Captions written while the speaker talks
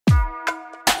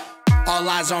All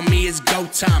eyes on me, it's go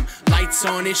time. Lights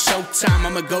on, it's showtime.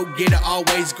 I'm a go-getter,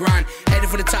 always grind. Headed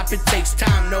for the top, it takes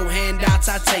time. No handouts,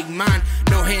 I take mine.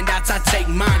 No handouts, I take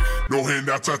mine. No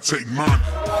handouts, I take mine.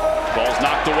 Ball's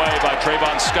knocked away by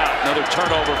Trevon Scott. Another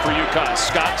turnover for UConn.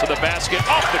 Scott to the basket.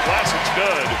 Off the glass, it's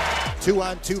good.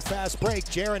 2-on-2 fast break.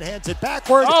 Jaron hands it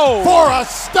backward for a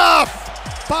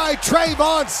stuff by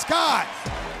Trevon Scott.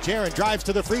 Jaron drives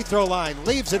to the free throw line,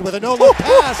 leaves it with a no-look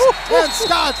pass, and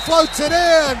Scott floats it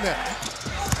in.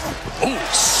 Oh,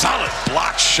 solid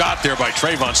block shot there by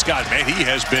Trevon Scott. Man, he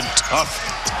has been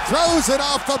tough. Throws it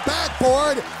off the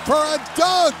backboard for a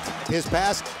dunk. His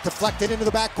pass deflected into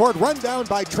the backcourt, run down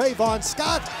by Trevon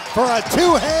Scott for a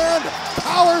two-hand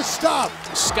power stop.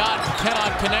 Scott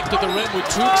cannot connect to the rim with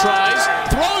 2 tries,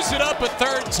 throws it up a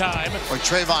 3rd time. Boy,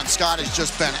 Trevon Scott has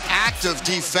just been active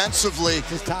defensively.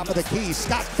 His top of the key,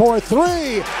 Scott for 3.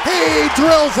 He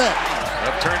drills it.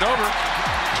 Turned over.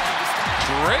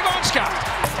 Trevon Scott.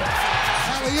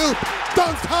 Alley-oop,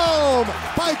 dunked home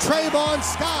by Trevon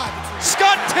Scott.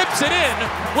 Scott tips it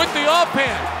in with the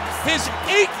offhand. His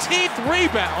 18th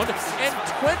rebound and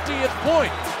 20th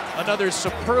point. Another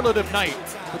superlative night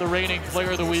for the reigning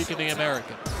player of the week in the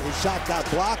American. His shot got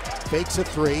blocked, fakes a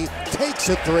 3, takes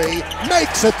a 3,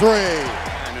 makes a 3.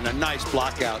 And a nice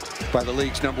block out by the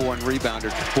league's #1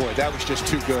 rebounder. Boy, that was just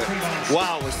too good.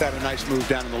 Wow, was that a nice move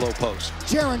down in the low post.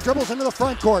 Jaron dribbles into the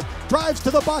front court, drives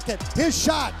to the bucket. His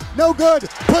shot, no good.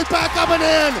 Put back up and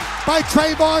in by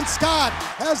Trevon Scott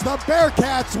as the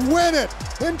Bearcats win it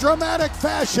in dramatic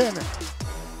fashion.